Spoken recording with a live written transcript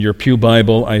Your Pew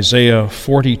Bible, Isaiah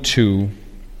 42,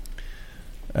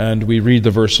 and we read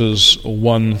the verses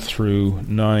 1 through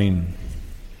 9.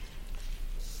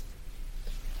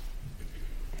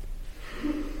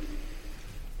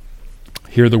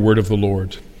 Hear the word of the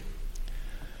Lord.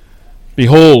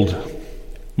 Behold,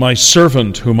 my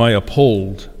servant whom I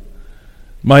uphold,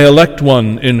 my elect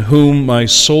one in whom my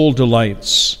soul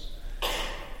delights.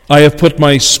 I have put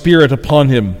my spirit upon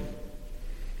him.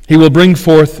 He will bring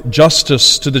forth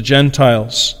justice to the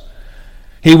Gentiles.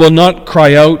 He will not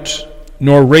cry out,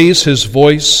 nor raise his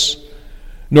voice,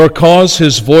 nor cause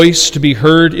his voice to be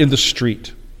heard in the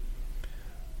street.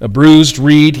 A bruised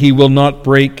reed he will not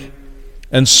break,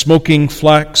 and smoking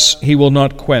flax he will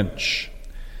not quench.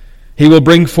 He will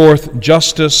bring forth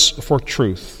justice for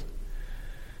truth.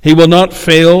 He will not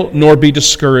fail nor be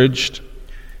discouraged,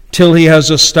 till he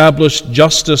has established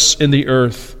justice in the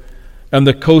earth, and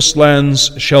the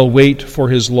coastlands shall wait for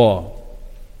his law.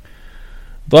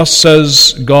 Thus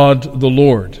says God the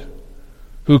Lord,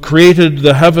 who created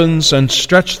the heavens and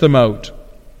stretched them out,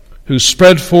 who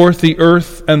spread forth the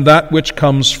earth and that which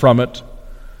comes from it,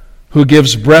 who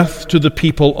gives breath to the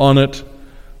people on it,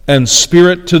 and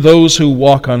spirit to those who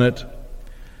walk on it.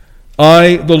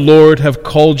 I, the Lord, have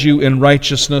called you in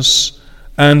righteousness,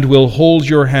 and will hold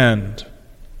your hand.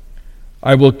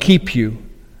 I will keep you,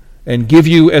 and give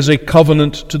you as a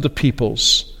covenant to the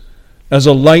peoples, as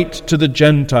a light to the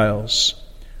Gentiles,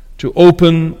 to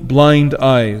open blind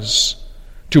eyes,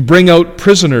 to bring out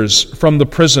prisoners from the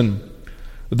prison,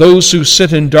 those who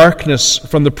sit in darkness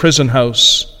from the prison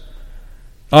house.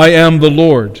 I am the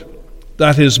Lord,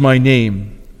 that is my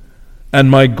name,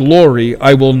 and my glory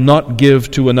I will not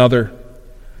give to another,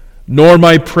 nor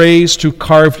my praise to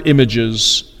carved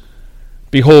images.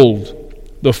 Behold,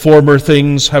 the former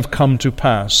things have come to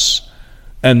pass,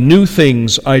 and new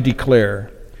things I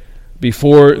declare.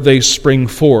 Before they spring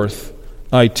forth,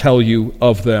 I tell you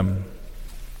of them.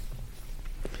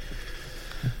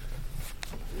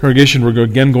 Congregation, we're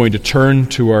again going to turn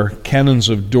to our Canons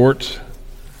of Dort.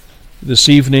 This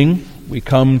evening, we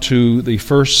come to the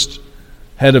first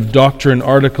head of doctrine,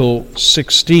 Article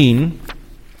 16,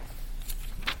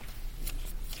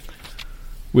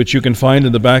 which you can find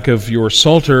in the back of your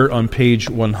Psalter on page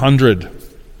 100.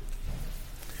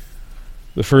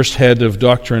 The first head of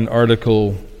doctrine,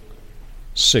 Article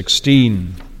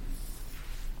 16.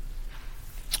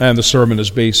 And the sermon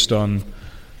is based on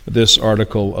this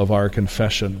article of our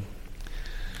confession.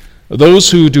 Those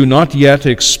who do not yet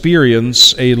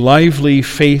experience a lively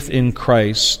faith in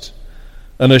Christ,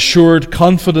 an assured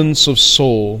confidence of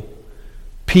soul,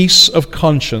 peace of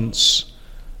conscience,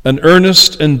 an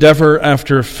earnest endeavor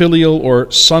after filial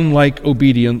or son-like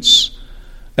obedience,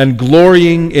 and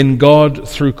glorying in God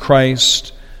through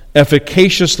Christ,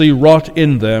 efficaciously wrought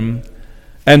in them,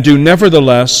 and do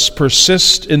nevertheless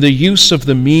persist in the use of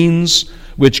the means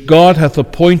which God hath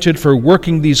appointed for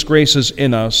working these graces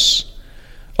in us,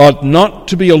 ought not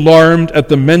to be alarmed at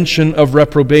the mention of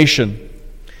reprobation,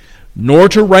 nor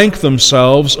to rank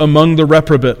themselves among the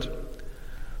reprobate,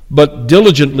 but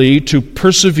diligently to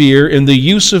persevere in the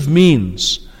use of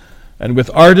means, and with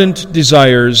ardent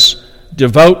desires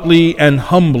devoutly and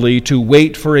humbly to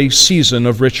wait for a season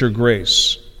of richer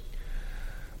grace.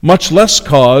 Much less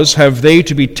cause have they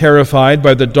to be terrified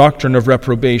by the doctrine of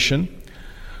reprobation,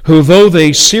 who, though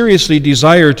they seriously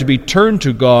desire to be turned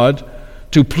to God,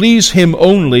 to please Him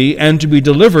only, and to be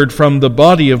delivered from the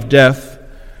body of death,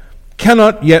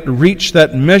 cannot yet reach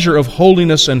that measure of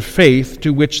holiness and faith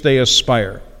to which they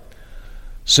aspire,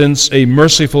 since a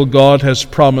merciful God has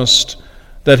promised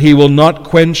that He will not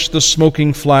quench the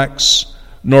smoking flax,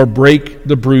 nor break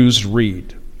the bruised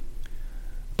reed.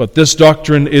 But this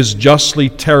doctrine is justly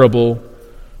terrible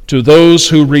to those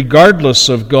who, regardless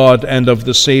of God and of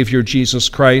the Savior Jesus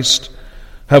Christ,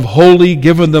 have wholly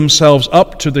given themselves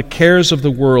up to the cares of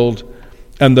the world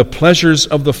and the pleasures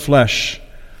of the flesh,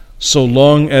 so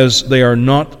long as they are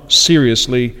not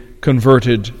seriously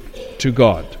converted to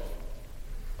God.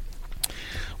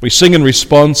 We sing in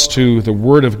response to the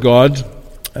Word of God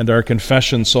and our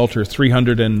confession, Psalter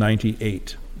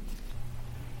 398.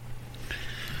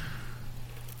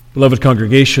 Beloved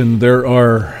congregation, there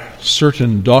are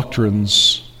certain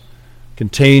doctrines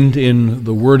contained in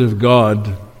the Word of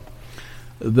God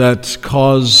that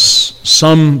cause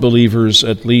some believers,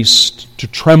 at least, to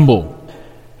tremble.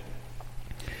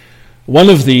 One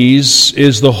of these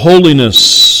is the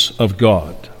holiness of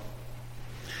God.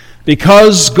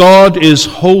 Because God is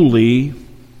holy,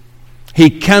 He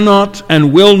cannot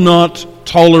and will not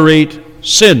tolerate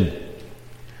sin.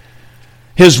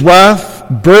 His wrath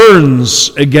burns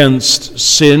against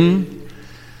sin,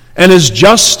 and his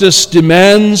justice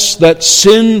demands that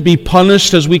sin be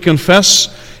punished, as we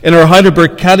confess in our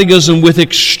Heidelberg Catechism, with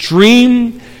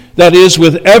extreme, that is,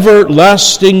 with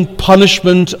everlasting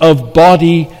punishment of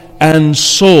body and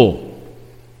soul.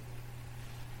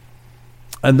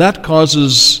 And that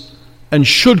causes and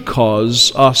should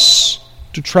cause us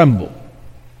to tremble.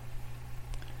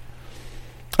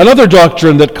 Another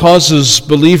doctrine that causes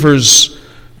believers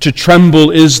to tremble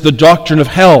is the doctrine of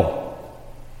hell.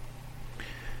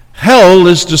 Hell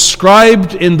is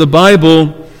described in the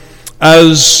Bible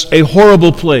as a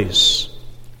horrible place,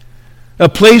 a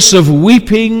place of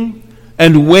weeping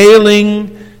and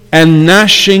wailing and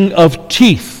gnashing of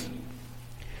teeth,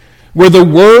 where the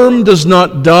worm does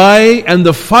not die and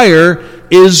the fire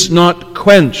is not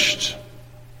quenched.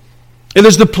 It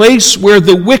is the place where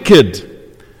the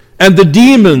wicked and the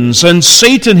demons and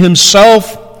Satan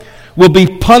himself will be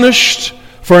punished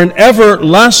for an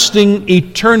everlasting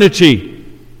eternity,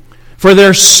 for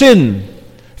their sin,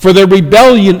 for their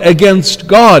rebellion against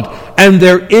God, and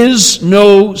there is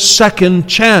no second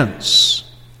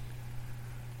chance.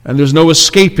 And there's no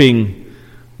escaping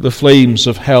the flames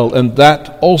of hell, and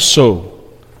that also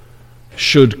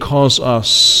should cause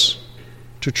us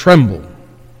to tremble.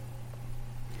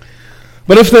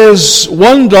 But if there's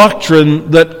one doctrine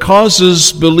that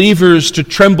causes believers to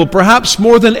tremble, perhaps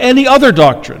more than any other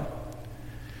doctrine,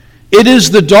 it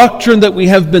is the doctrine that we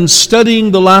have been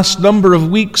studying the last number of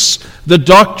weeks, the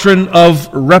doctrine of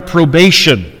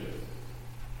reprobation.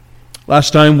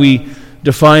 Last time we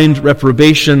defined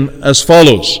reprobation as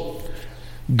follows: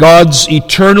 God's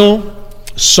eternal,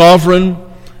 sovereign,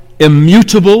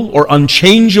 immutable or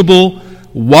unchangeable,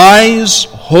 wise,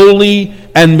 holy,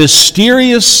 and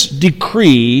mysterious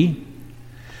decree,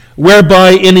 whereby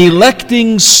in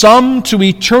electing some to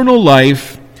eternal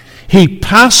life, he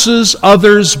passes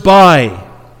others by,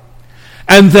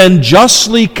 and then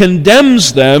justly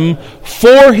condemns them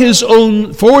for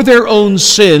their own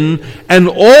sin, and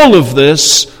all of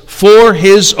this for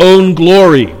his own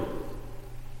glory.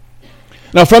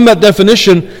 Now, from that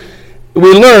definition,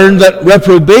 we learn that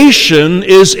reprobation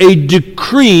is a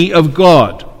decree of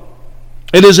God.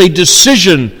 It is a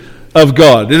decision of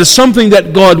God. It is something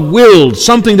that God willed,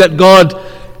 something that God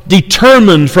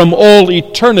determined from all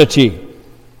eternity.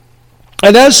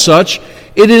 And as such,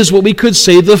 it is what we could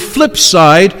say the flip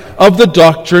side of the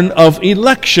doctrine of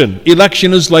election.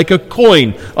 Election is like a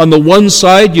coin. On the one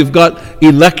side, you've got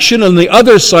election. On the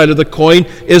other side of the coin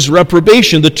is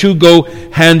reprobation. The two go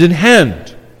hand in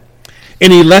hand.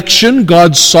 In election,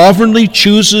 God sovereignly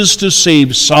chooses to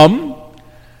save some.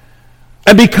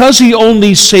 And because he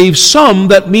only saves some,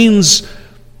 that means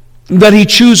that he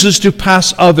chooses to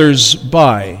pass others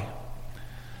by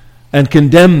and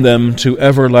condemn them to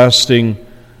everlasting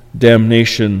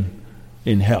damnation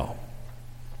in hell.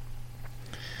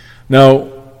 Now,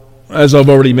 as I've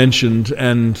already mentioned,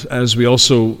 and as we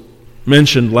also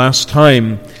mentioned last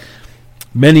time,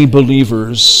 many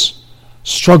believers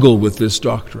struggle with this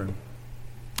doctrine,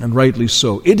 and rightly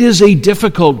so. It is a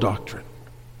difficult doctrine.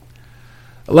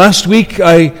 Last week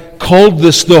I called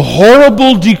this the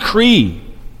horrible decree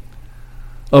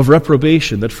of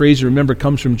reprobation. That phrase, you remember,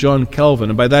 comes from John Calvin,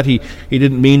 and by that he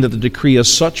didn't mean that the decree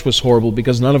as such was horrible,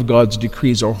 because none of God's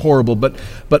decrees are horrible, but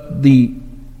the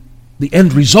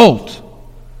end result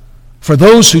for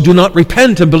those who do not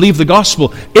repent and believe the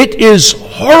gospel, it is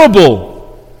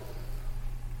horrible.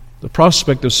 The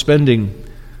prospect of spending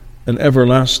an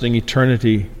everlasting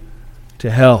eternity to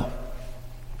hell.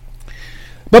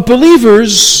 But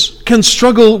believers can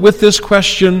struggle with this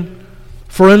question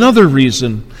for another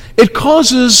reason. It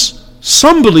causes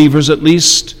some believers, at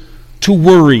least, to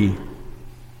worry.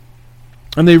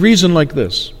 And they reason like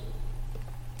this.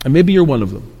 And maybe you're one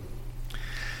of them.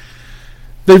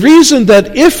 They reason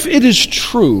that if it is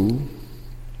true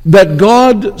that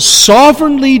God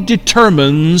sovereignly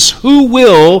determines who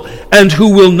will and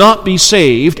who will not be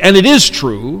saved, and it is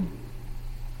true,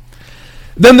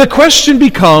 then the question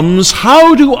becomes,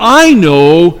 how do I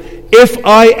know if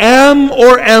I am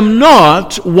or am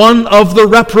not one of the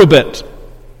reprobate?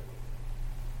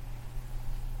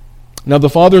 Now, the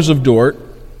fathers of Dort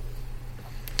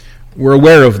were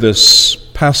aware of this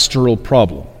pastoral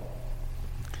problem.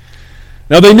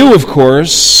 Now, they knew, of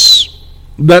course,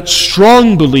 that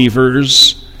strong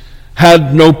believers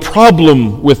had no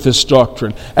problem with this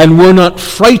doctrine and were not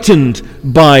frightened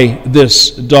by this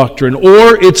doctrine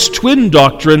or its twin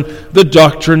doctrine, the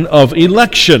doctrine of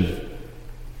election.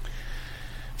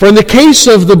 For in the case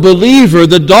of the believer,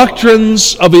 the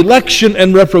doctrines of election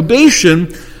and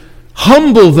reprobation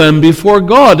humble them before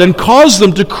God and cause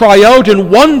them to cry out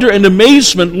in wonder and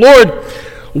amazement, Lord,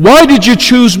 why did you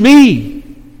choose me?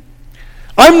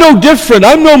 I'm no different.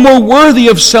 I'm no more worthy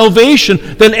of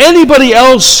salvation than anybody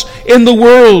else in the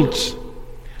world,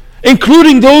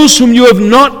 including those whom you have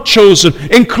not chosen,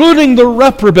 including the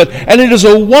reprobate. And it is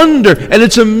a wonder, and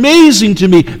it's amazing to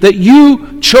me that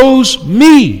you chose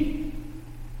me.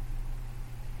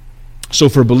 So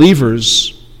for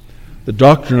believers, the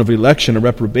doctrine of election and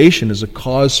reprobation is a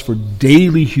cause for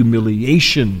daily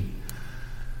humiliation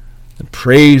and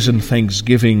praise and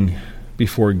thanksgiving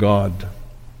before God.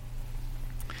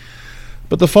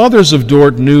 But the fathers of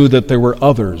Dort knew that there were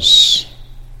others,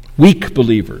 weak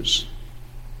believers,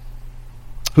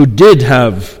 who did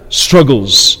have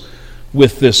struggles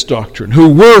with this doctrine,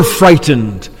 who were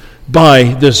frightened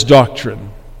by this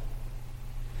doctrine.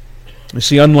 You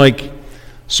see, unlike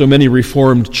so many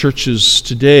Reformed churches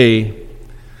today,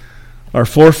 our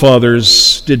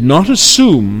forefathers did not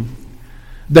assume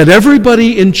that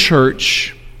everybody in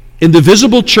church, in the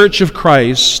visible church of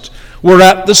Christ, were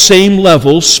at the same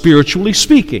level, spiritually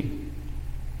speaking.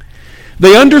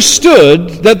 They understood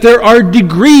that there are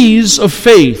degrees of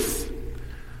faith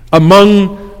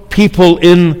among people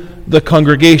in the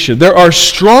congregation. There are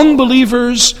strong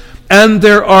believers and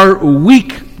there are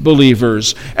weak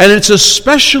believers. And it's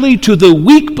especially to the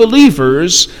weak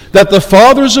believers that the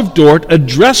fathers of Dort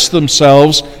address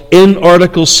themselves in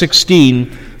Article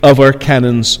 16 of our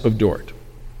Canons of Dort.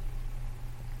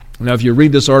 Now, if you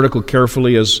read this article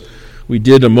carefully, as we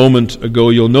did a moment ago,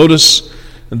 you'll notice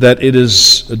that it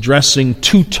is addressing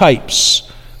two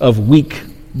types of weak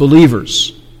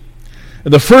believers.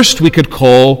 The first we could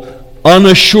call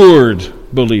unassured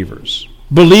believers,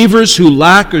 believers who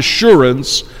lack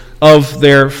assurance of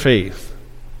their faith.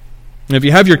 And if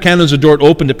you have your Canons of Dort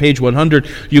open to page 100,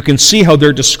 you can see how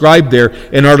they're described there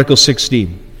in Article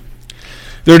 16.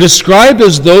 They're described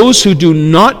as those who do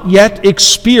not yet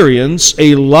experience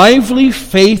a lively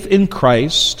faith in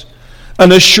Christ,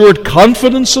 an assured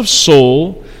confidence of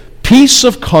soul, peace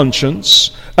of conscience,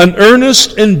 an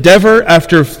earnest endeavor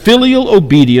after filial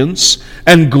obedience,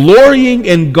 and glorying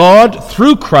in God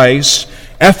through Christ,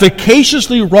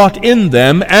 efficaciously wrought in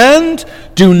them, and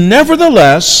do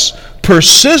nevertheless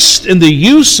persist in the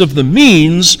use of the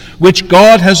means which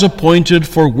God has appointed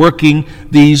for working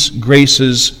these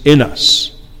graces in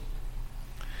us.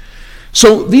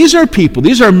 So these are people,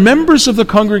 these are members of the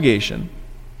congregation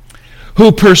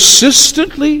who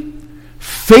persistently,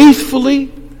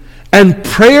 faithfully, and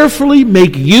prayerfully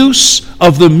make use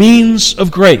of the means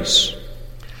of grace.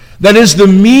 That is, the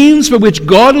means by which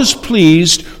God is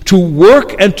pleased to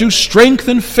work and to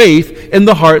strengthen faith in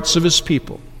the hearts of His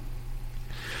people.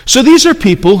 So these are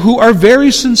people who are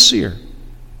very sincere,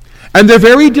 and they're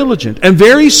very diligent, and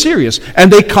very serious,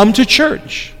 and they come to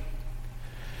church,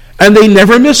 and they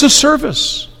never miss a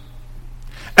service.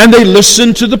 And they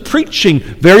listen to the preaching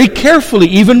very carefully,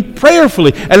 even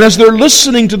prayerfully. And as they're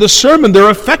listening to the sermon, they're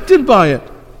affected by it.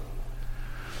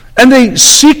 And they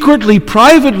secretly,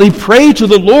 privately pray to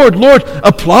the Lord, Lord,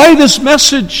 apply this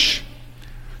message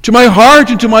to my heart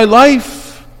and to my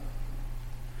life.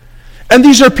 And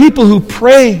these are people who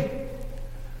pray.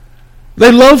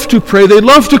 They love to pray. They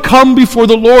love to come before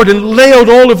the Lord and lay out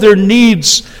all of their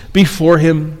needs before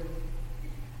Him.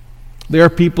 They are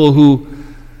people who,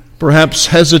 perhaps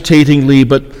hesitatingly,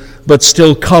 but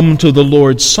still come to the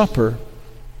Lord's Supper.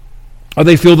 Or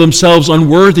they feel themselves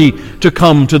unworthy to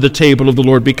come to the table of the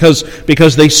Lord because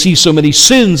they see so many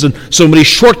sins and so many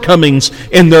shortcomings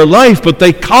in their life, but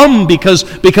they come because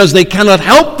they cannot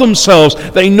help themselves.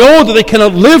 They know that they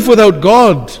cannot live without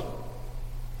God.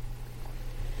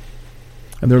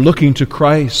 And they're looking to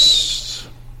Christ,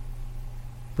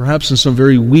 perhaps in some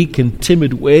very weak and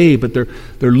timid way, but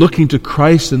they're looking to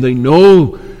Christ, and they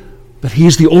know that He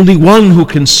is the only one who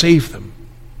can save them.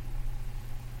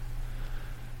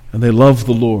 And they love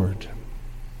the Lord.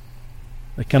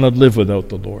 They cannot live without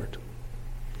the Lord.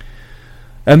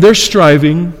 And they're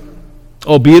striving,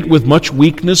 albeit with much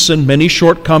weakness and many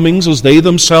shortcomings, as they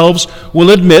themselves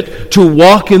will admit, to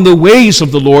walk in the ways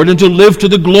of the Lord and to live to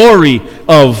the glory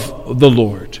of the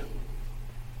Lord.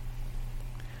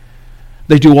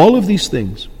 They do all of these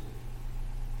things.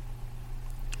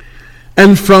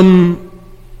 And from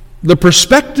the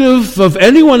perspective of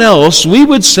anyone else, we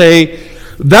would say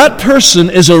that person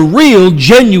is a real,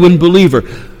 genuine believer.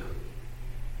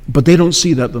 But they don't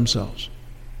see that themselves.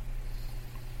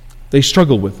 They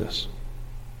struggle with this.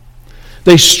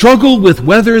 They struggle with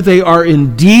whether they are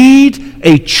indeed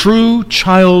a true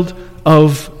child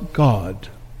of God.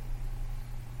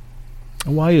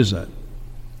 And why is that?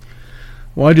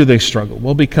 Why do they struggle?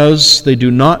 Well, because they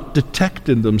do not detect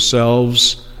in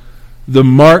themselves the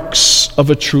marks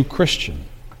of a true Christian.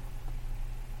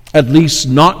 At least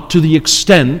not to the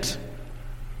extent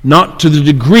not to the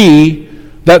degree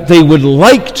that they would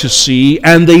like to see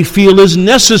and they feel is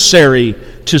necessary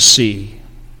to see.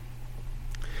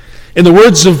 In the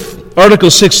words of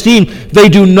Article 16, they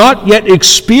do not yet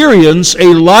experience a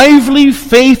lively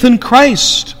faith in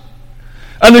Christ,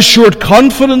 an assured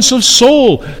confidence of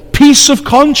soul, peace of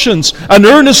conscience, an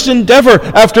earnest endeavor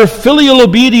after filial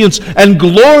obedience, and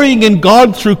glorying in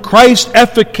God through Christ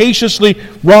efficaciously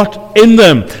wrought in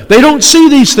them. They don't see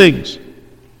these things.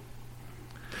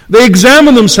 They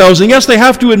examine themselves, and yes, they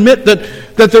have to admit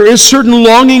that there is certain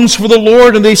longings for the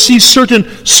Lord, and they see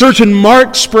certain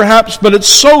marks perhaps, but it's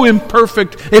so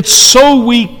imperfect, it's so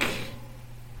weak.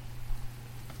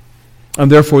 And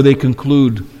therefore they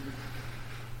conclude,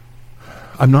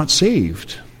 I'm not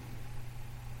saved.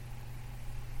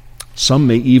 Some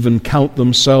may even count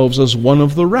themselves as one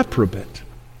of the reprobate.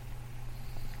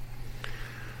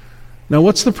 Now,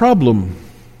 what's the problem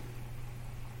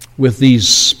with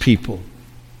these people?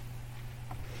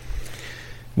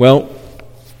 Well,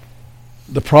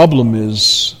 the problem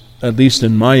is, at least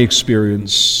in my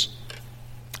experience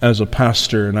as a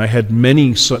pastor, and I had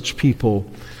many such people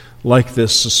like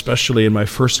this, especially in my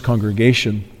first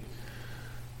congregation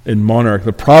in Monarch.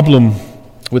 The problem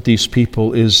with these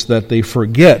people is that they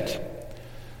forget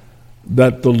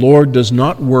that the Lord does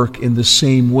not work in the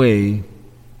same way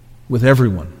with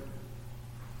everyone.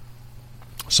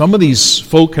 Some of these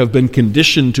folk have been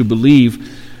conditioned to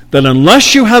believe that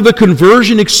unless you have a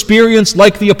conversion experience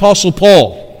like the Apostle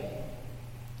Paul,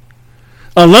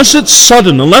 unless it's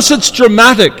sudden, unless it's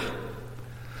dramatic,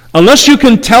 unless you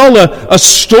can tell a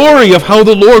story of how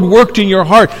the Lord worked in your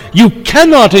heart, you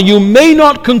cannot and you may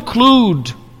not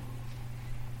conclude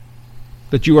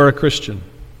that you are a Christian.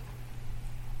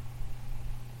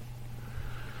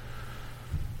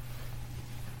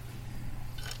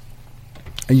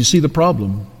 And you see the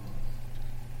problem.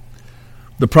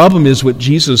 The problem is what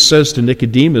Jesus says to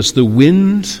Nicodemus, the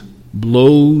wind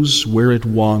blows where it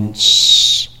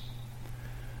wants,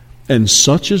 and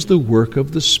such is the work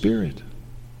of the Spirit.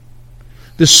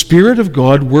 The Spirit of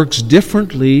God works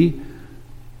differently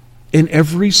in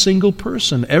every single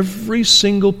person. Every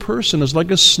single person is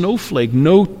like a snowflake.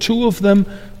 No two of them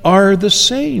are the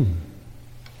same.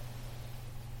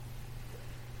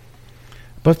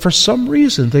 But for some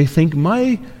reason, they think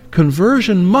my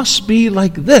conversion must be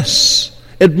like this.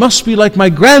 It must be like my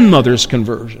grandmother's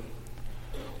conversion,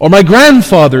 or my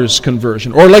grandfather's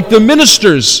conversion, or like the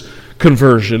minister's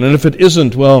conversion. And if it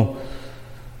isn't, well,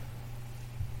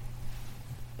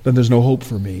 then there's no hope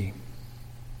for me.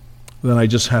 Then I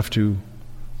just have to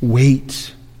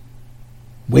wait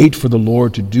for the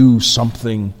Lord to do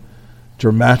something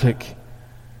dramatic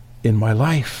in my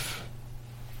life.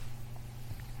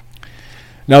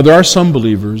 Now, there are some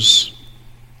believers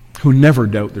who never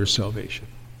doubt their salvation.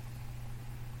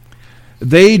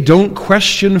 They don't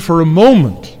question for a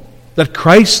moment that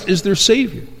Christ is their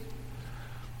Savior,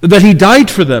 that He died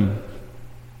for them,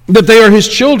 that they are His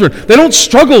children. They don't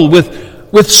struggle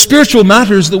with spiritual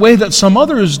matters the way that some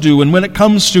others do. And when it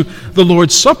comes to the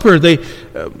Lord's Supper,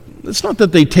 it's not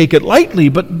that they take it lightly,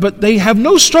 but they have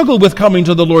no struggle with coming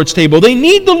to the Lord's table. They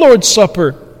need the Lord's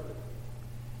Supper.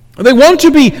 They want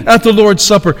to be at the Lord's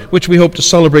Supper, which we hope to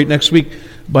celebrate next week,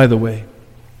 by the way.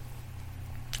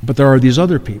 But there are these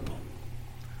other people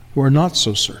who are not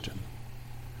so certain.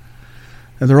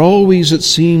 And they're always, it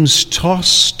seems,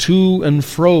 tossed to and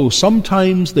fro.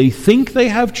 Sometimes they think they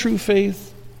have true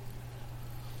faith,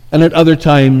 and at other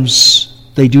times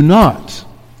they do not.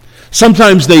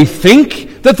 Sometimes they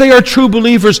think that they are true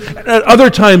believers, and at other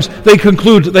times they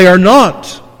conclude they are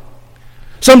not.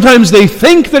 Sometimes they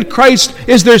think that Christ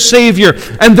is their Savior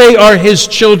and they are His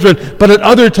children, but at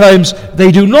other times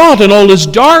they do not, and all is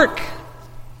dark.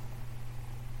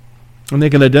 And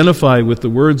they can identify with the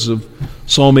words of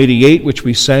Psalm 88, which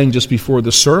we sang just before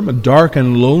the sermon, "Dark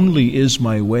and lonely is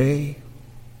my way."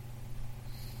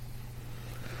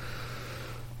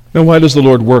 Now, why does the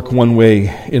Lord work one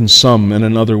way in some and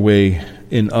another way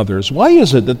in others? Why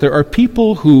is it that there are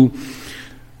people who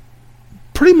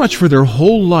pretty much for their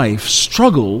whole life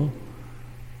struggle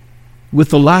with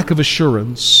the lack of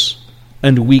assurance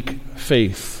and weak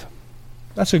faith?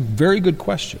 That's a very good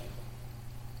question.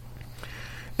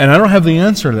 And I don't have the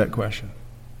answer to that question,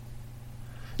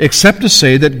 except to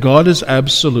say that God is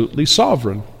absolutely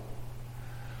sovereign.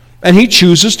 And He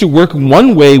chooses to work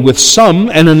one way with some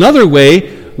and another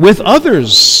way with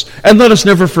others. And let us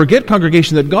never forget,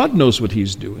 congregation, that God knows what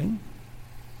He's doing.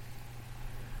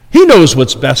 He knows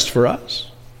what's best for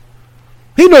us.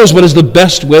 He knows what is the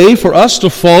best way for us to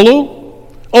follow,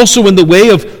 also in the way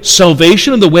of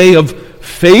salvation, in the way of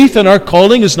faith and our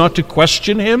calling is not to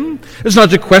question him. It's not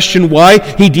to question why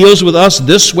he deals with us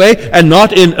this way and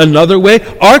not in another way.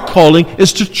 Our calling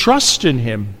is to trust in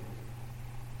him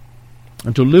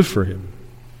and to live for him.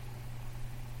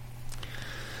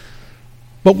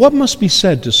 But what must be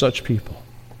said to such people?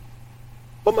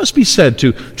 What must be said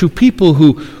to people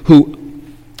who,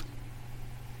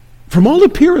 from all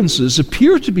appearances,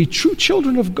 appear to be true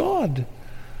children of God?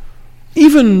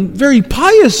 Even very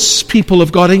pious people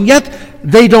of God, and yet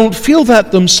they don't feel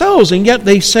that themselves, and yet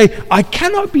they say, I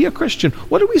cannot be a Christian.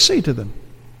 What do we say to them?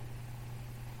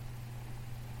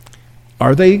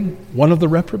 Are they one of the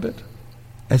reprobate,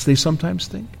 as they sometimes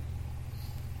think?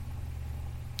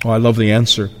 Oh, I love the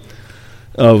answer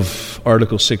of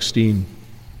Article 16.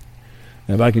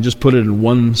 And if I can just put it in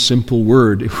one simple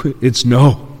word, it's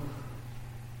no.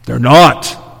 They're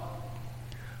not.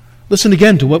 Listen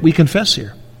again to what we confess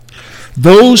here.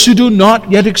 Those who do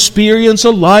not yet experience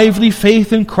a lively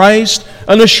faith in Christ,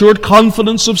 an assured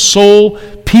confidence of soul,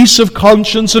 peace of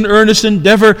conscience, and earnest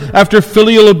endeavor after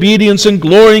filial obedience and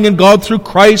glorying in God through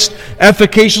Christ,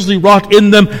 efficaciously wrought in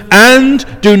them, and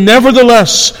do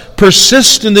nevertheless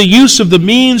persist in the use of the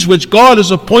means which God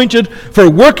has appointed for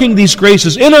working these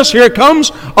graces in us, here it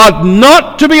comes, ought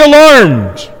not to be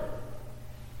alarmed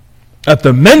at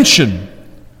the mention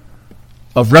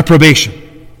of reprobation,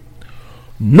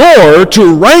 nor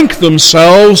to rank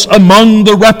themselves among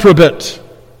the reprobate,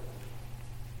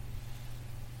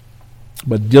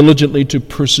 but diligently to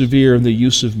persevere in the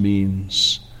use of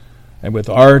means, and with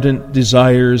ardent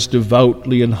desires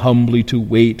devoutly and humbly to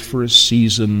wait for a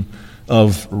season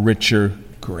of richer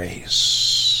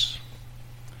grace.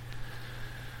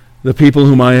 The people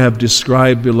whom I have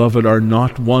described, beloved, are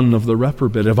not one of the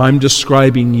reprobate. If I'm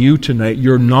describing you tonight,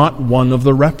 you're not one of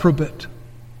the reprobate.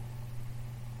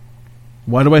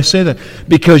 Why do I say that?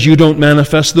 Because you don't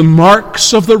manifest the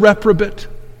marks of the reprobate.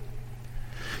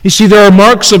 You see, there are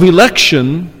marks of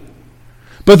election,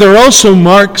 but there are also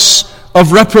marks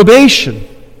of reprobation.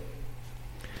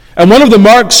 And one of the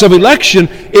marks of election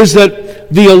is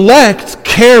that the elect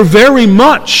care very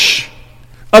much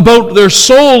about their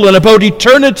soul and about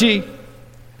eternity.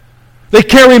 They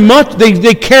care very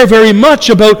much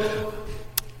about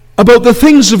the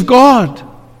things of God.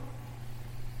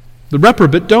 The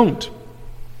reprobate don't.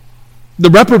 The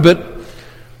reprobate,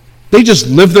 they just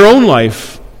live their own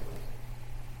life.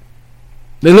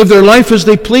 They live their life as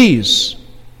they please.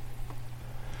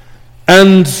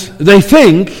 And they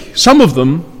think, some of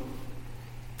them,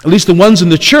 at least the ones in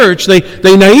the church, they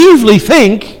naively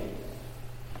think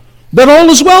that all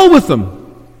is well with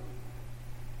them.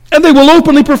 And they will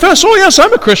openly profess, oh yes,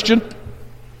 I'm a Christian.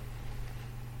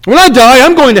 When I die,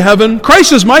 I'm going to heaven.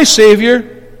 Christ is my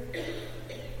Savior.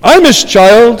 I'm His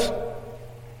child.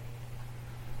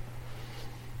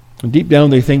 And deep down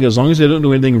they think as long as they don't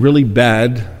do anything really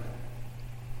bad,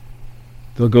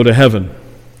 they'll go to heaven.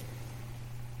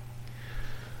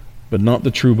 But not the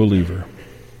true believer.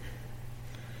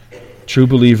 True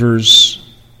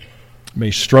believers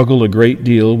may struggle a great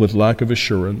deal with lack of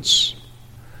assurance.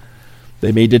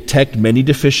 They may detect many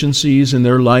deficiencies in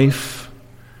their life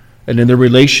and in their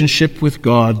relationship with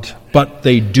God, but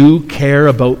they do care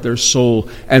about their soul,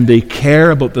 and they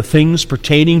care about the things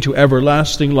pertaining to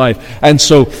everlasting life. And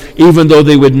so, even though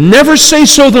they would never say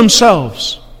so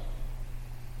themselves,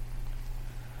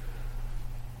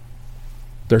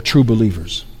 they're true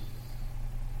believers.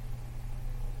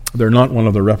 They're not one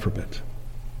of the reprobate.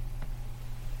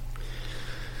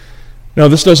 Now,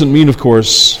 this doesn't mean, of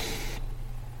course,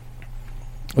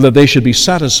 that they should be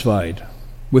satisfied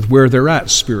with where they're at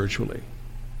spiritually.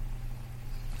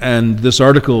 And this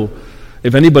article,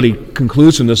 if anybody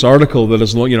concludes from this article that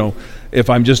as long, if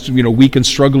I'm just, weak and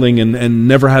struggling and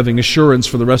never having assurance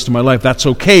for the rest of my life, that's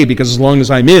okay, because as long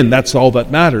as I'm in, that's all that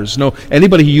matters. No,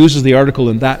 anybody who uses the article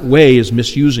in that way is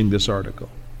misusing this article.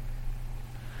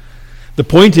 The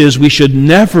point is, we should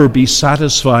never be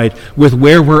satisfied with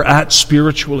where we're at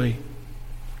spiritually.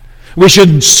 We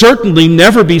should certainly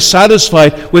never be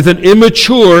satisfied with an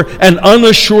immature and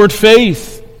unassured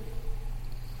faith.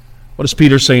 What does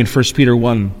Peter say in 1 Peter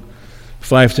 1,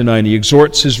 5-9? He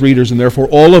exhorts his readers, and therefore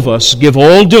all of us, give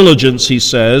all diligence, he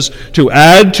says, to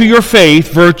add to your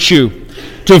faith virtue,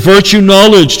 to virtue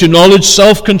knowledge, to knowledge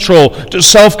self-control, to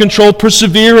self-control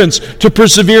perseverance, to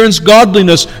perseverance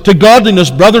godliness, to godliness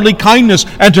brotherly kindness,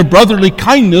 and to brotherly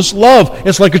kindness love.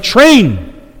 It's like a train.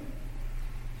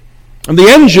 And the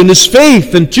engine is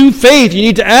faith, and to faith you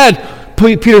need to add,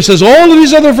 Peter says, all of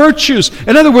these other virtues.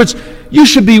 In other words, you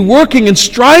should be working and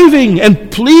striving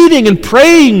and pleading and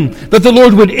praying that the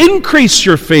Lord would increase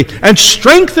your faith and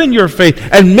strengthen your faith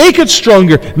and make it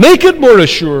stronger, make it more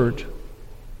assured.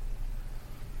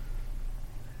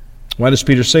 Why does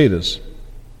Peter say this?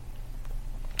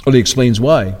 Well, he explains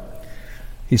why.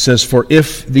 He says, "For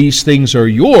if these things are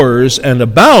yours and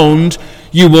abound,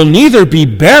 you will neither be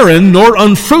barren nor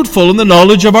unfruitful in the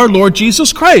knowledge of our Lord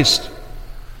Jesus Christ."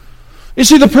 You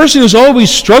see, the person who's always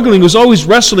struggling, who's always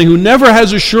wrestling, who never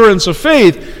has assurance of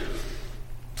faith,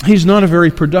 he's not a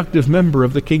very productive member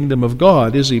of the kingdom of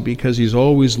God, is he? Because he's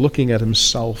always looking at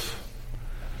himself,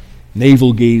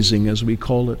 navel-gazing, as we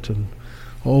call it, and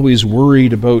always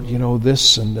worried about,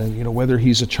 this and, whether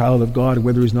he's a child of God,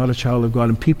 whether he's not a child of God.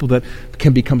 And people that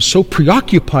can become so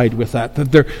preoccupied with that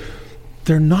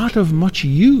they're not of much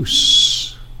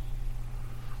use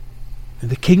in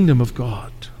the kingdom of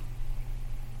God.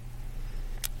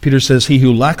 Peter says, "He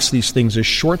who lacks these things is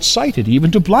short-sighted, even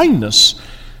to blindness,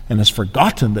 and has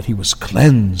forgotten that he was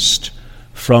cleansed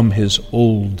from his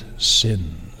old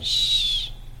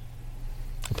sins."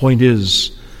 The point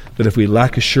is that if we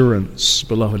lack assurance,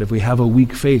 beloved, if we have a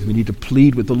weak faith, we need to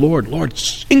plead with the Lord, "Lord,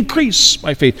 increase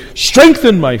my faith,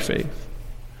 strengthen my faith."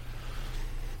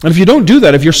 And if you don't do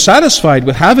that, if you're satisfied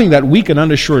with having that weak and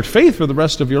unassured faith for the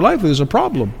rest of your life, there's a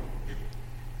problem.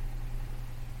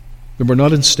 Then we're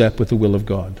not in step with the will of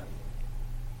God.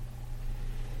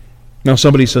 Now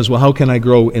somebody says, "Well, how can I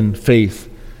grow in faith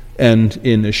and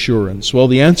in assurance?" Well,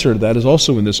 the answer to that is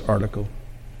also in this article.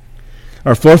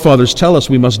 Our forefathers tell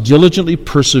us we must diligently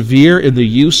persevere in the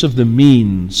use of the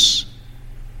means.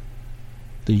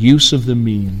 The use of the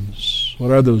means. What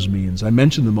are those means? I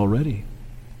mentioned them already.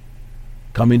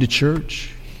 Coming to church,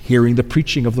 hearing the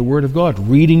preaching of the Word of God,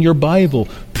 reading your Bible,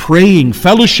 praying,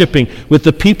 fellowshipping with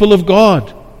the people of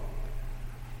God,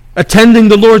 attending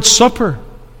the Lord's Supper.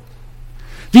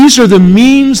 These are the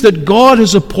means that God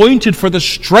has appointed for the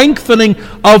strengthening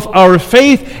of our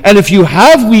faith. And if you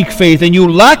have weak faith and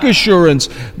you lack assurance,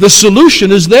 the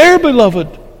solution is there, beloved.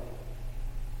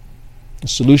 The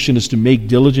solution is to make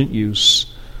diligent use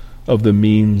of the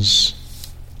means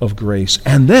of grace.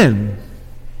 And then,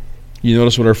 you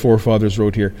notice what our forefathers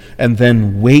wrote here, "And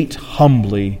then wait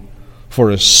humbly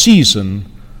for a season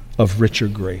of richer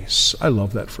grace." I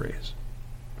love that phrase.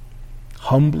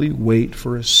 Humbly wait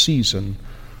for a season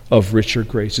of richer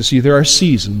grace. You see, there are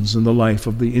seasons in the life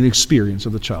of the experience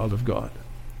of the child of God.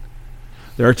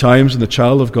 There are times when the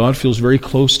child of God feels very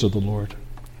close to the Lord,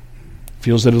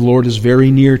 feels that the Lord is very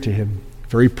near to him,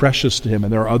 very precious to him.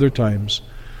 And there are other times,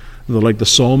 like the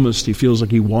psalmist, he feels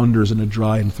like he wanders in a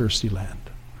dry and thirsty land.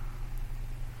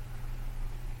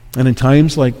 And in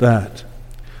times like that,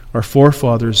 our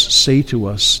forefathers say to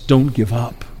us, don't give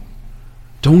up.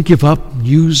 Don't give up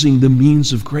using the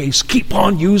means of grace. Keep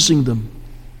on using them.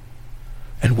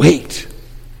 And wait.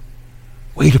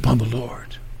 Wait upon the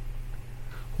Lord.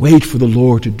 Wait for the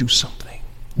Lord to do something.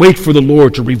 Wait for the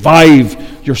Lord to revive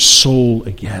your soul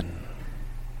again.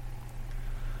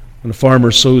 When a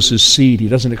farmer sows his seed, he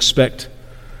doesn't expect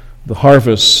the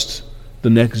harvest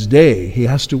the next day. He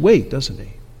has to wait, doesn't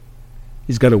he?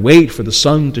 He's got to wait for the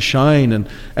sun to shine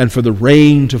and for the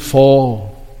rain to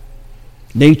fall.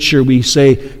 Nature, we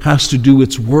say, has to do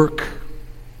its work.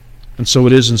 And so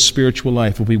it is in spiritual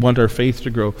life. If we want our faith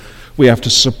to grow, we have to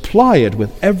supply it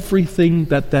with everything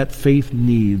that faith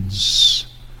needs.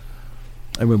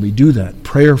 And when we do that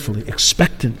prayerfully,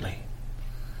 expectantly,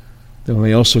 then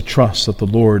we also trust that the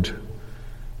Lord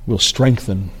will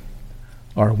strengthen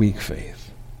our weak faith.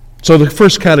 So the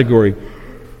first category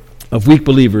of weak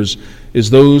believers is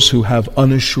those who have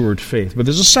unassured faith. But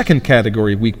there's a second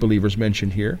category of weak believers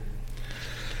mentioned here.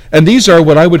 And these are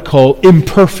what I would call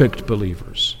imperfect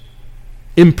believers.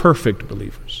 Imperfect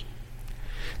believers.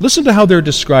 Listen to how they're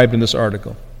described in this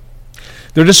article.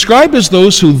 They're described as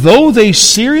those who, though they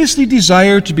seriously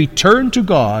desire to be turned to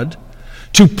God,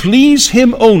 to please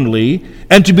Him only,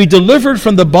 and to be delivered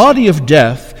from the body of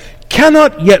death,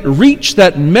 cannot yet reach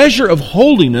that measure of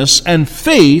holiness and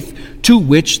faith to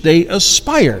which they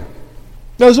aspire.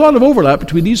 Now, there's a lot of overlap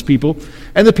between these people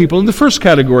and the people in the first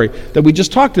category that we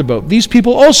just talked about. These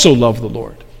people also love the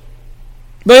Lord.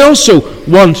 They also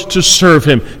want to serve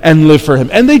Him and live for Him.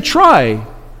 And they try.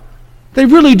 They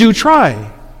really do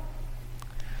try.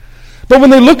 But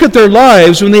when they look at their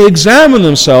lives, when they examine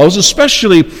themselves,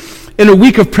 especially in a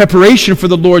week of preparation for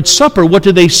the Lord's Supper, what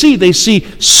do they see? They see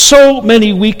so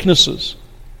many weaknesses.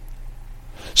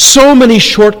 So many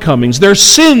shortcomings. Their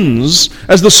sins,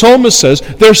 as the psalmist says,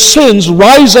 their sins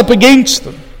rise up against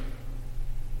them.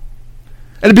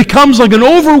 And it becomes like an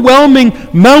overwhelming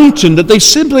mountain that they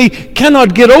simply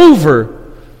cannot get over.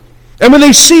 And when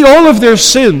they see all of their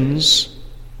sins,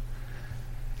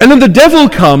 And then the devil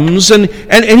comes and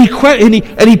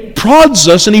he prods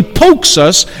us and he pokes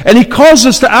us and he causes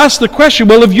us to ask the question,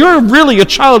 well, if you're really a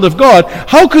child of God,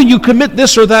 how can you commit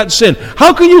this or that sin?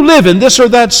 How can you live in this or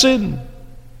that sin?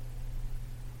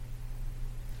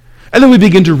 And then we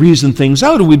begin to reason things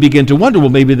out and we begin to wonder, well,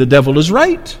 maybe the devil is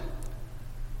right.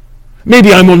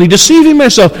 Maybe I'm only deceiving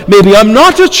myself. Maybe I'm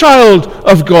not a child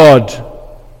of God.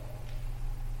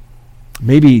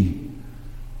 Maybe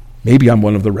I'm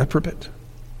one of the reprobate.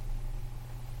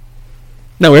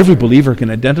 Now, every believer can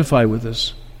identify with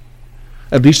this,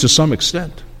 at least to some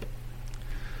extent.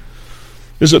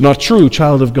 Is it not true,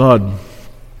 child of God,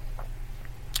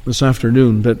 this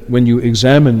afternoon, that when you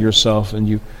examine yourself and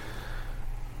you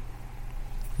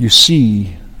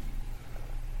see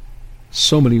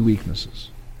so many weaknesses,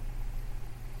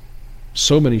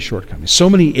 so many shortcomings, so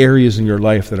many areas in your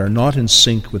life that are not in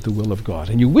sync with the will of God,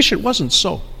 and you wish it wasn't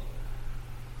so.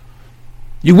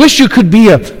 You wish you could be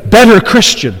a better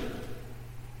Christian.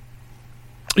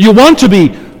 You want to be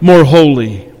more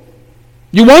holy.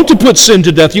 You want to put sin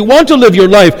to death. You want to live your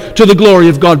life to the glory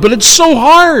of God, but it's so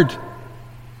hard.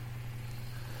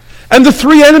 And the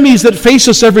three enemies that face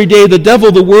us every day, the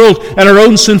devil, the world, and our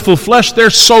own sinful flesh, they're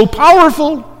so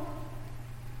powerful.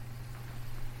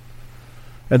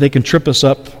 And they can trip us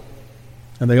up,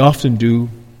 and they often do.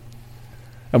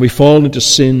 And we fall into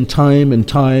sin time and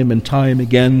time and time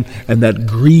again, and that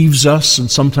grieves us,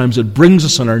 and sometimes it brings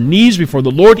us on our knees before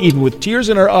the Lord, even with tears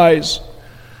in our eyes.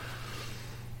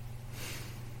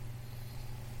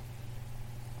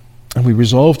 And we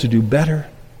resolve to do better.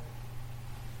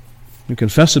 We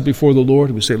confess it before the Lord,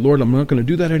 and we say, Lord, I'm not going to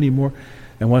do that anymore.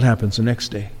 And what happens the next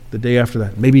day, the day after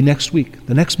that, maybe next week,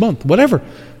 the next month, whatever?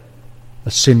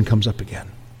 A sin comes up again.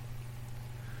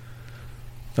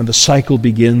 And the cycle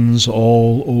begins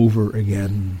all over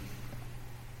again.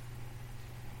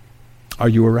 Are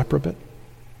you a reprobate?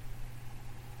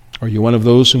 Are you one of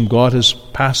those whom God has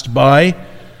passed by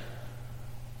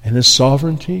in His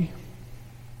sovereignty?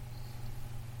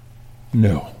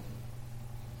 No.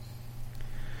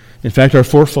 In fact, our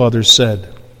forefathers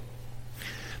said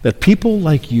that people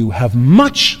like you have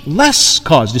much less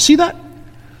cause. Do you see that?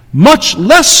 Much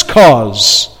less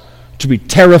cause to be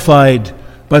terrified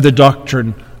by the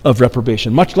doctrine of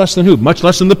reprobation. Much less than who? Much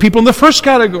less than the people in the first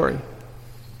category.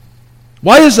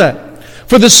 Why is that?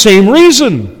 For the same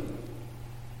reason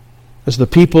as the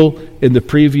people in the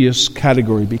previous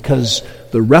category, because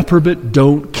the reprobate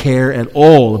don't care at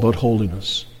all about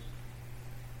holiness.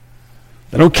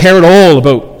 They don't care at all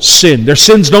about sin. Their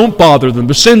sins don't bother them.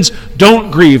 Their sins don't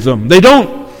grieve them. They're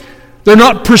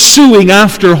not pursuing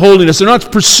after holiness. They're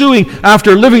not pursuing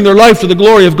after living their life to the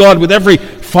glory of God with every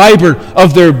fiber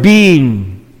of their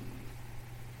being.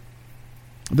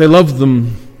 They love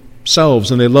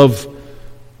themselves and they love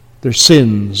their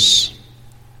sins,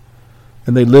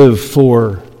 and they live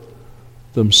for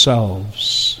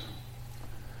themselves.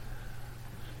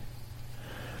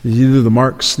 These are the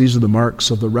marks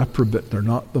of the reprobate. They're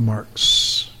not the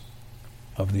marks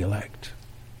of the elect.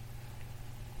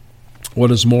 What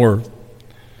is more,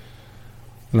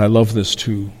 and I love this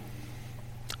too,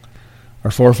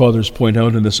 our forefathers point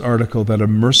out in this article that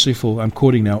I'm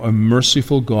quoting now, a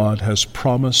merciful God has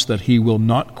promised that He will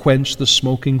not quench the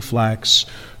smoking flax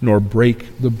nor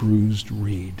break the bruised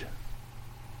reed.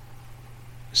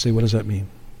 You say, what does that mean?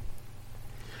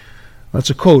 That's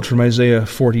a quote from Isaiah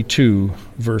 42,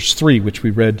 verse 3, which we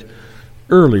read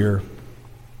earlier.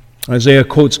 Isaiah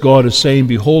quotes God as saying,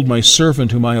 "Behold my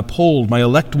servant whom I uphold, my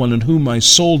elect one in whom my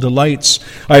soul delights.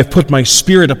 I have put my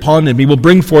spirit upon him. He will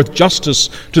bring forth justice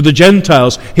to the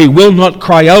Gentiles. He will not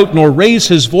cry out, nor raise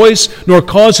his voice, nor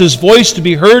cause his voice to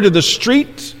be heard in the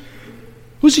street."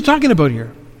 Who's he talking about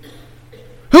here?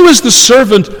 Who is the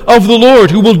servant of the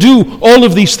Lord who will do all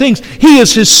of these things? He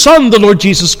is His Son, the Lord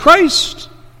Jesus Christ.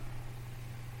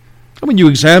 And when you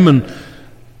examine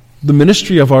the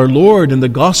ministry of our Lord in the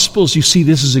Gospels, you see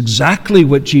this is exactly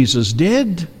what Jesus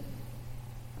did.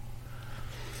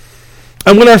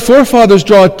 And what our forefathers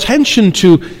draw attention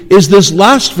to is this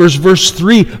last verse, verse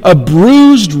 3, "A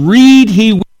bruised reed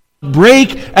He will not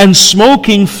break, and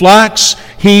smoking flax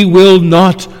He will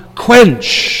not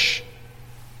quench."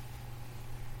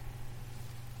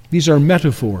 These are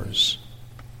metaphors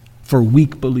for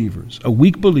weak believers. A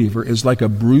weak believer is like a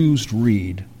bruised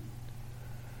reed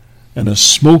and a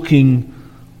smoking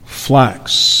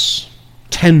flax,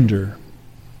 tender,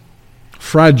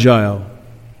 fragile,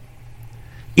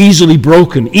 easily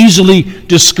broken, easily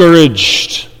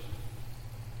discouraged.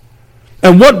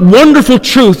 And what wonderful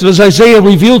truth does Isaiah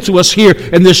reveal to us here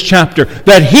in this chapter?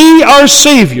 That He, our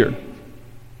Savior,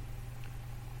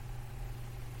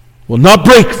 will not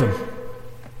break them.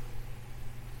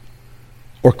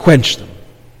 or quench them.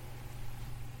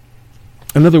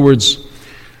 In other words,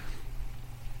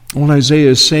 what Isaiah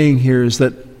is saying here is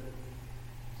that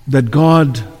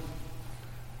God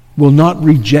will not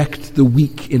reject the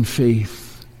weak in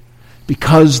faith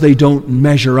because they don't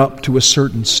measure up to a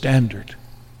certain standard.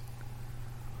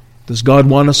 Does God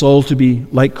want us all to be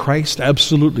like Christ?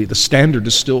 Absolutely. The standard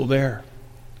is still there.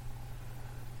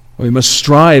 We must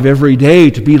strive every day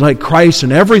to be like Christ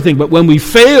in everything, but when we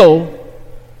fail,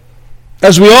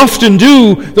 as we often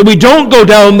do, that we don't go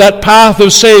down that path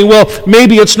of saying, well,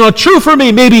 maybe it's not true for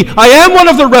me, maybe I am one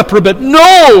of the reprobate.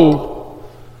 No!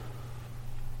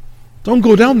 Don't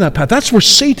go down that path. That's where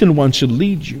Satan wants to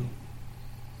lead you.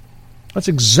 That's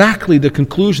exactly the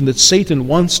conclusion that Satan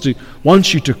wants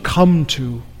you to come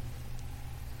to.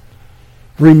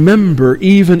 Remember,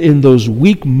 even in those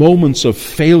weak moments of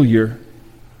failure,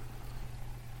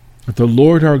 that the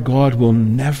Lord our God will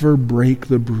never break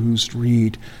the bruised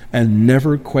reed and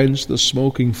never quench the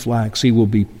smoking flax. He will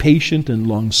be patient and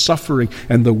long-suffering,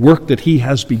 and the work that He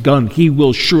has begun, He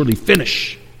will surely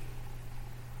finish.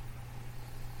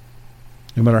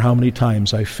 No matter how many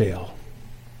times I fail.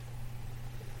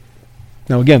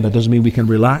 Now again, that doesn't mean we can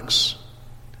relax.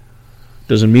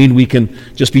 Doesn't mean we can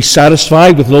just be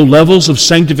satisfied with low levels of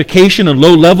sanctification and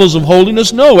low levels of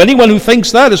holiness. No, anyone who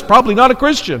thinks that is probably not a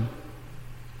Christian.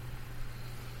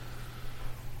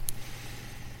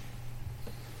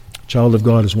 A child of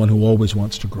God is one who always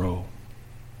wants to grow.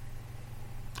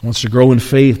 Wants to grow in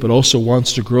faith, but also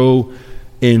wants to grow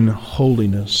in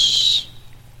holiness.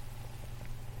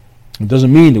 It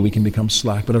doesn't mean that we can become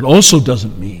slack, but it also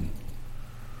doesn't mean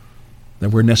that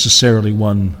we're necessarily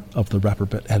one of the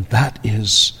reprobate, and that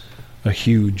is a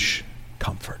huge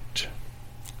comfort.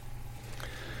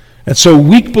 And so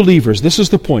weak believers, this is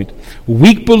the point,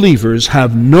 weak believers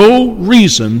have no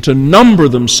reason to number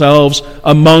themselves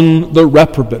among the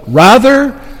reprobate.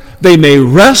 Rather, they may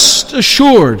rest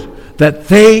assured that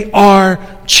they are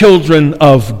children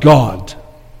of God.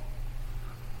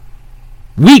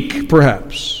 Weak,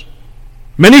 perhaps.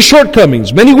 Many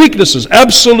shortcomings, many weaknesses,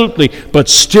 absolutely, but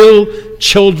still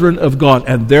children of God,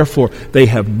 and therefore they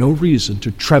have no reason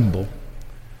to tremble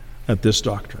at this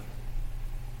doctrine.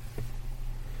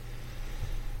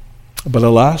 But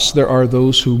alas, there are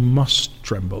those who must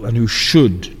tremble and who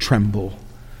should tremble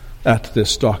at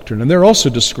this doctrine, and they're also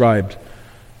described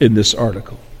in this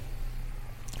article.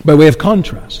 By way of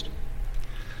contrast,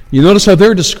 you notice how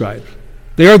they're described.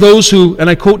 They are those who, and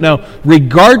I quote now,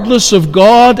 regardless of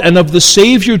God and of the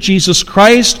Savior Jesus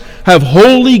Christ, have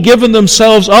wholly given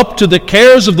themselves up to the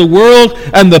cares of the world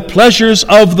and the pleasures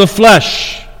of the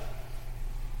flesh.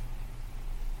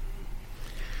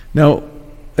 Now,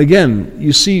 again,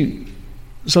 you see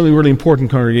something really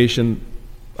important, congregation.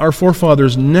 Our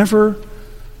forefathers never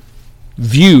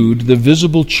viewed the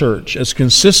visible church as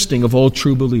consisting of all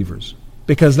true believers,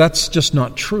 because that's just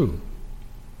not true.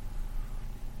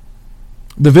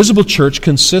 The visible church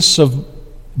consists of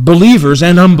believers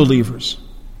and unbelievers,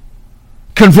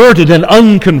 converted and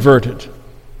unconverted,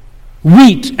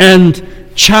 wheat and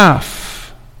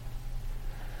chaff.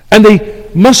 And they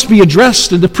must be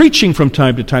addressed in the preaching from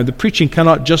time to time. The preaching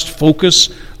cannot just focus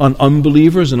on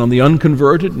unbelievers and on the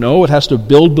unconverted. No, it has to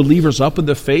build believers up in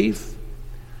the faith.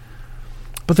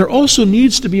 But there also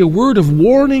needs to be a word of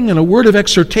warning and a word of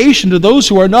exhortation to those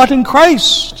who are not in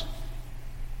Christ.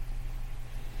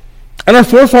 And our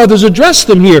forefathers addressed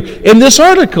them here in this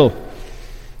article.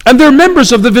 And they're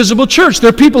members of the visible church.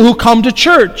 They're people who come to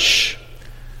church.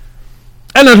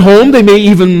 And at home, they may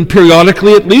even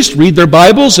periodically at least read their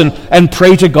Bibles and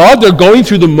pray to God. They're going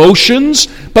through the motions,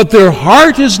 but their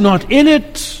heart is not in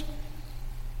it.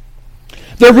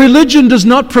 Their religion does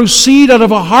not proceed out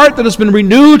of a heart that has been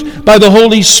renewed by the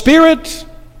Holy Spirit.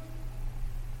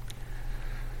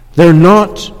 They're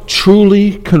not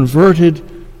truly converted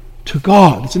to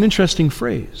God. It's an interesting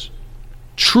phrase.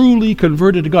 Truly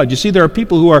converted to God. You see, there are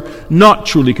people who are not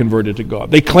truly converted to God.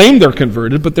 They claim they're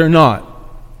converted, but they're not.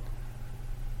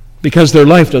 Because their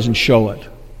life doesn't show it.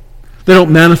 They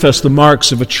don't manifest the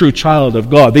marks of a true child of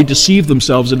God. They deceive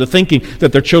themselves into thinking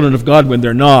that they're children of God when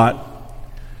they're not.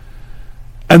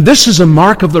 And this is a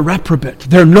mark of the reprobate.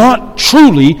 They're not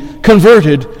truly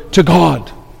converted to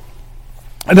God.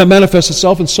 And that manifests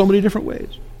itself in so many different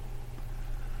ways.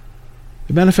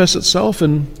 It manifests itself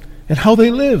in how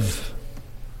they live,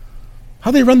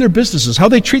 how they run their businesses, how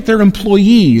they treat their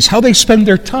employees, how they spend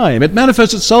their time. It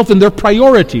manifests itself in their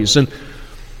priorities and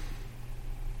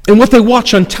what they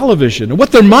watch on television and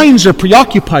what their minds are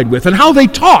preoccupied with and how they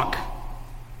talk,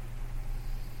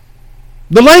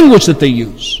 the language that they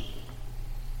use,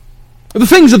 the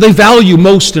things that they value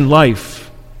most in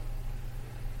life.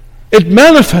 It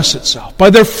manifests itself. By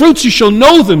their fruits you shall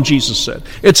know them, Jesus said.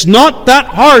 It's not that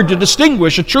hard to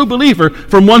distinguish a true believer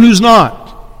from one who's not.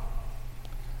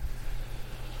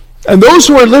 And those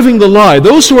who are living the lie,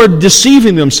 those who are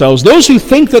deceiving themselves, those who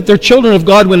think that they're children of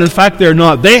God when in fact they're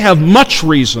not, they have much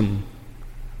reason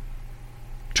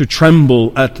to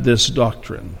tremble at this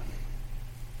doctrine.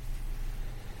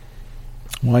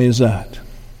 Why is that?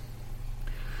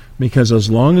 Because as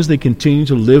long as they continue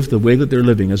to live the way that they're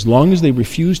living, as long as they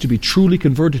refuse to be truly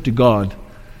converted to God,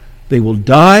 they will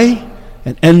die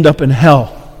and end up in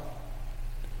hell.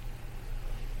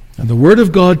 And the Word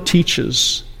of God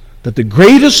teaches that the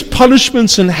greatest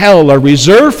punishments in hell are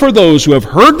reserved for those who have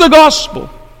heard the gospel,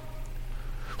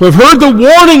 who have heard the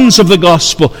warnings of the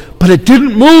gospel, but it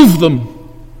didn't move them.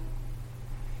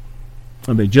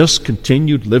 And they just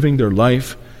continued living their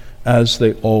life as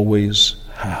they always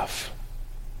have.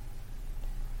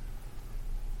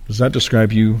 Does that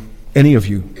describe you, any of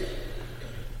you,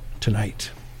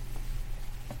 tonight?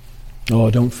 Oh,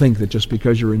 don't think that just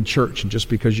because you're in church and just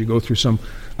because you go through some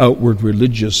outward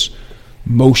religious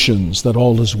motions that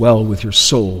all is well with your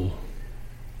soul.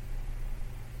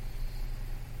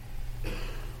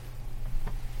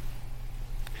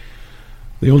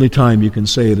 The only time you can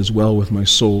say it is well with my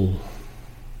soul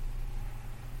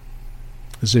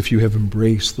is if you have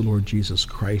embraced the Lord Jesus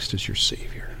Christ as your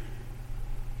Savior.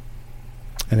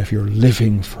 And if you're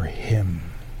living for Him.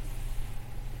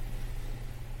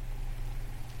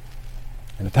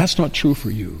 And if that's not true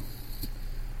for you,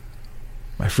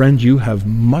 my friend, you have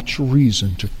much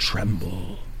reason to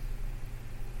tremble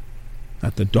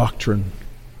at the doctrine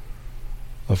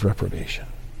of reprobation.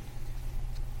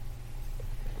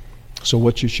 So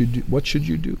what should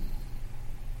you do?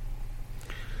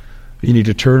 You need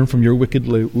to turn from your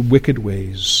wicked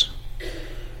ways.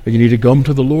 You need to come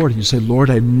to the Lord and you say, Lord,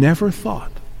 I never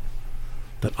thought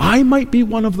that I might be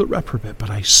one of the reprobate,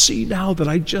 but I see now that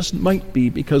I just might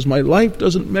be because my life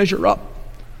doesn't measure up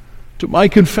to my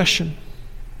confession.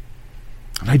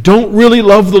 And I don't really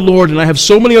love the Lord, and I have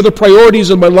so many other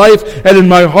priorities in my life and in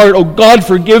my heart. Oh, God,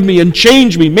 forgive me and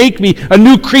change me, make me a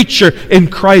new creature in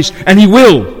Christ. And He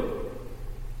will.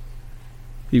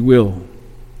 He will.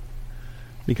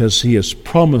 Because He has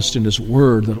promised in His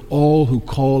Word that all who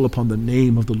call upon the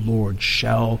name of the Lord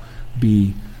shall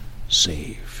be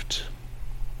saved.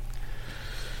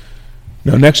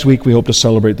 Now, next week we hope to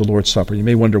celebrate the Lord's Supper. You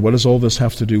may wonder, what does all this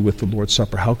have to do with the Lord's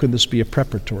Supper? How can this be a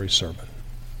preparatory sermon?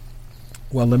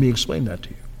 Well, let me explain that to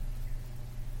you.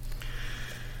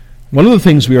 One of the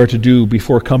things we are to do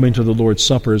before coming to the Lord's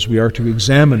Supper is we are to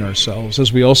examine ourselves,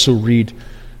 as we also read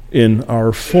in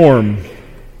our form.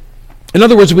 In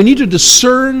other words, we need to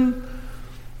discern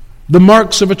the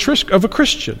marks of a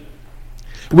Christian.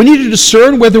 We need to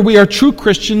discern whether we are true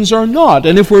Christians or not.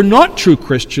 And if we're not true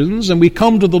Christians and we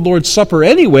come to the Lord's Supper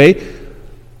anyway,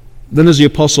 then as the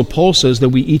Apostle Paul says, that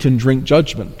we eat and drink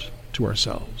judgment to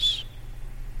ourselves.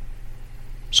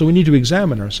 So we need to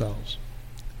examine ourselves.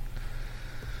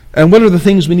 And what are the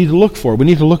things we need to look for? We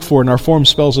need to look for, and our form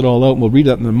spells it all out, and we'll read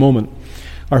that in a moment.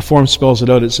 Our form spells it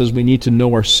out. It says we need to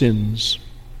know our sins.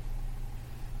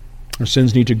 Our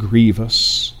sins need to grieve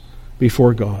us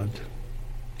before God.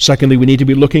 Secondly, we need to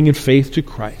be looking in faith to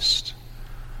Christ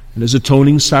and His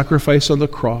atoning sacrifice on the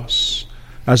cross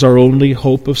as our only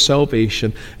hope of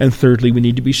salvation. And thirdly, we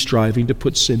need to be striving to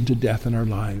put sin to death in our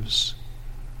lives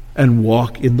and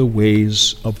walk in the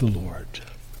ways of the Lord.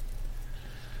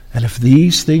 And if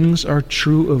these things are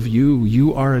true of you,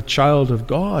 you are a child of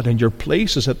God, and your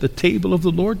place is at the table of the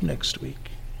Lord next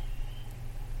week.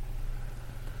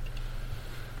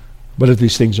 But if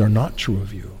these things are not true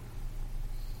of you,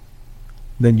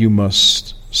 then you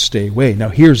must stay away. Now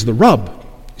here's the rub,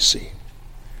 you see.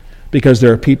 Because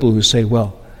there are people who say,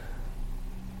 well,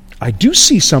 I do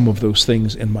see some of those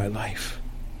things in my life,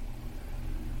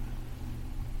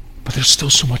 but there's still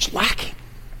so much lacking.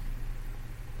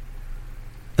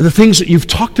 And the things that you've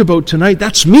talked about tonight,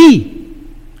 that's me.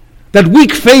 That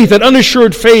weak faith, that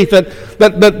unassured faith,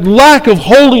 that lack of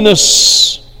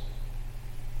holiness.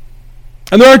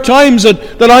 And there are times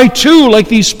that I too, like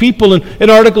these people in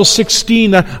Article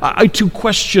 16, I too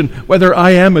question whether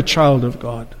I am a child of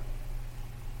God.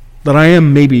 That I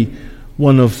am maybe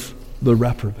one of the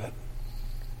reprobate.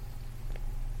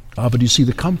 But you see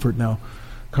the comfort now,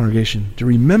 congregation, to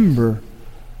remember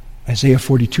Isaiah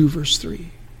 42 verse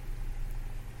 3.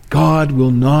 God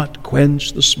will not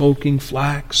quench the smoking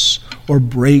flax or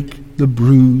break the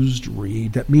bruised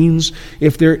reed. That means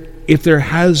if He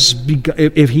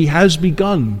has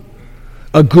begun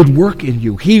a good work in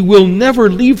you, He will never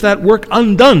leave that work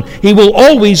undone. He will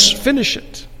always finish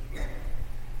it.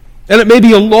 And it may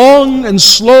be a long and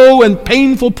slow and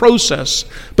painful process,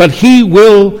 but he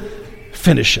will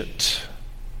finish it.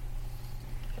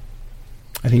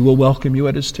 And he will welcome you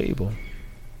at his table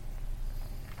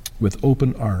with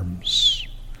open arms.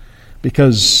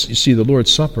 Because, you see, the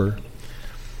Lord's Supper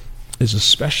is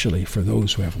especially for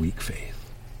those who have weak faith.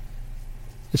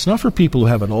 It's not for people who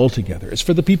have it all together. It's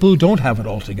for the people who don't have it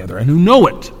all together and who know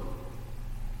it.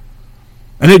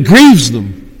 And it grieves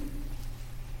them.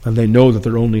 And they know that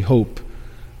their only hope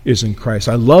is in Christ.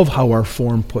 I love how our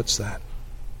form puts that.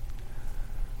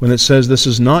 When it says this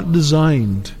is not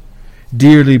designed,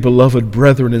 dearly beloved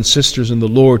brethren and sisters in the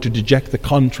Lord, to deject the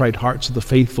contrite hearts of the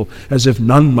faithful, as if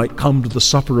none might come to the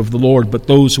supper of the Lord but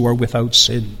those who are without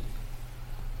sin.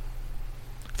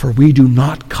 For we do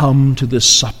not come to this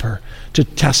supper to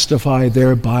testify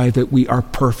thereby that we are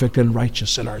perfect and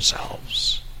righteous in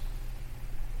ourselves.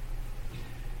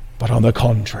 But on the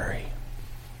contrary,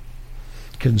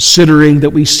 considering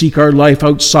that we seek our life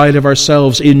outside of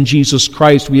ourselves in Jesus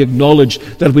Christ, we acknowledge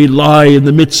that we lie in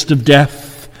the midst of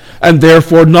death, and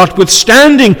therefore,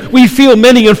 notwithstanding, we feel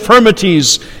many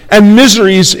infirmities and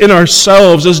miseries in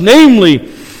ourselves, as namely,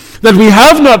 that we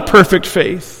have not perfect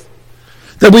faith,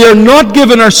 that we are not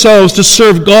given ourselves to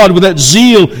serve God with that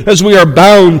zeal as we are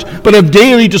bound, but have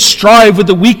daily to strive with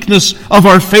the weakness of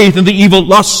our faith and the evil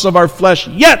lusts of our flesh.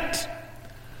 Yet,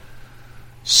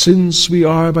 since we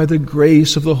are by the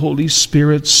grace of the Holy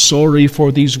Spirit sorry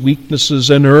for these weaknesses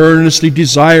and earnestly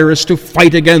desirous to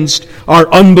fight against our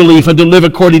unbelief and to live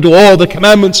according to all the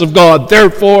commandments of God,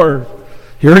 therefore,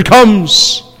 here it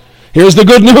comes. Here's the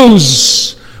good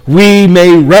news. We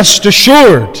may rest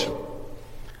assured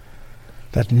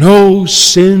that no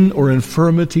sin or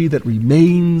infirmity that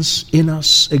remains in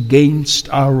us against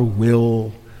our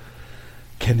will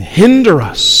can hinder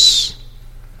us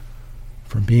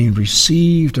from being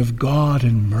received of God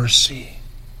in mercy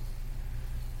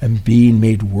and being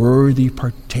made worthy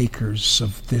partakers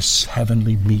of this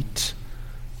heavenly meat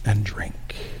and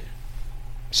drink.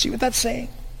 See what that's saying?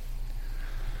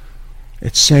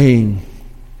 It's saying,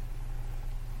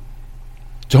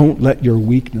 don't let your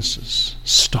weaknesses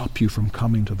stop you from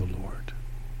coming to the Lord.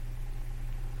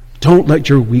 Don't let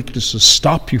your weaknesses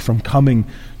stop you from coming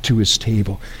to his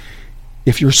table.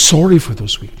 If you're sorry for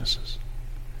those weaknesses,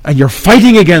 and you're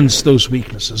fighting against those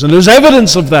weaknesses, and there's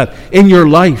evidence of that in your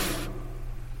life,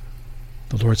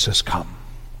 the Lord says, come.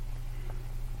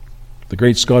 The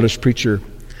great Scottish preacher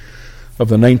of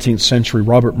the 19th century,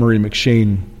 Robert Murray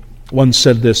McCheyne, once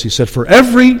said this. He said, for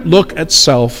every look at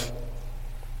self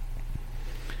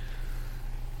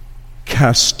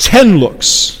cast 10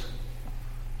 looks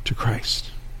to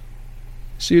Christ.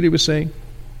 See what he was saying?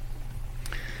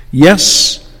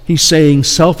 Yes, he's saying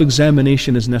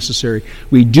self-examination is necessary.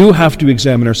 We do have to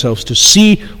examine ourselves to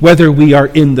see whether we are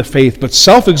in the faith. But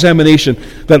self-examination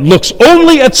that looks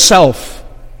only at self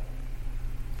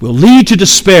will lead to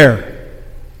despair.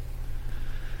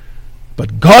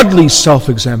 But godly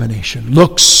self-examination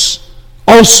looks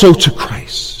also to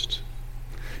Christ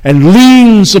and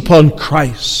leans upon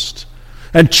Christ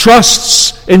and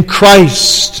trusts in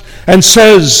Christ and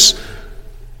says,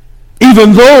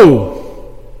 even though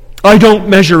I don't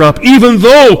measure up, even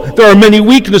though there are many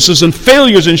weaknesses and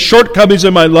failures and shortcomings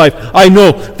in my life, I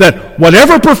know that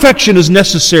whatever perfection is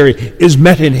necessary is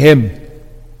met in him.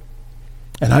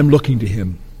 And I'm looking to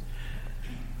him.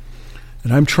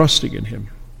 And I'm trusting in him.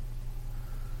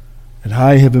 And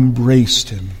I have embraced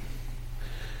him.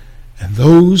 And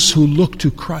those who look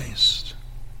to Christ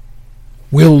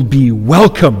will be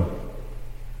welcome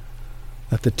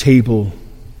at the table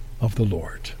of the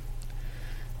Lord.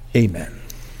 Amen.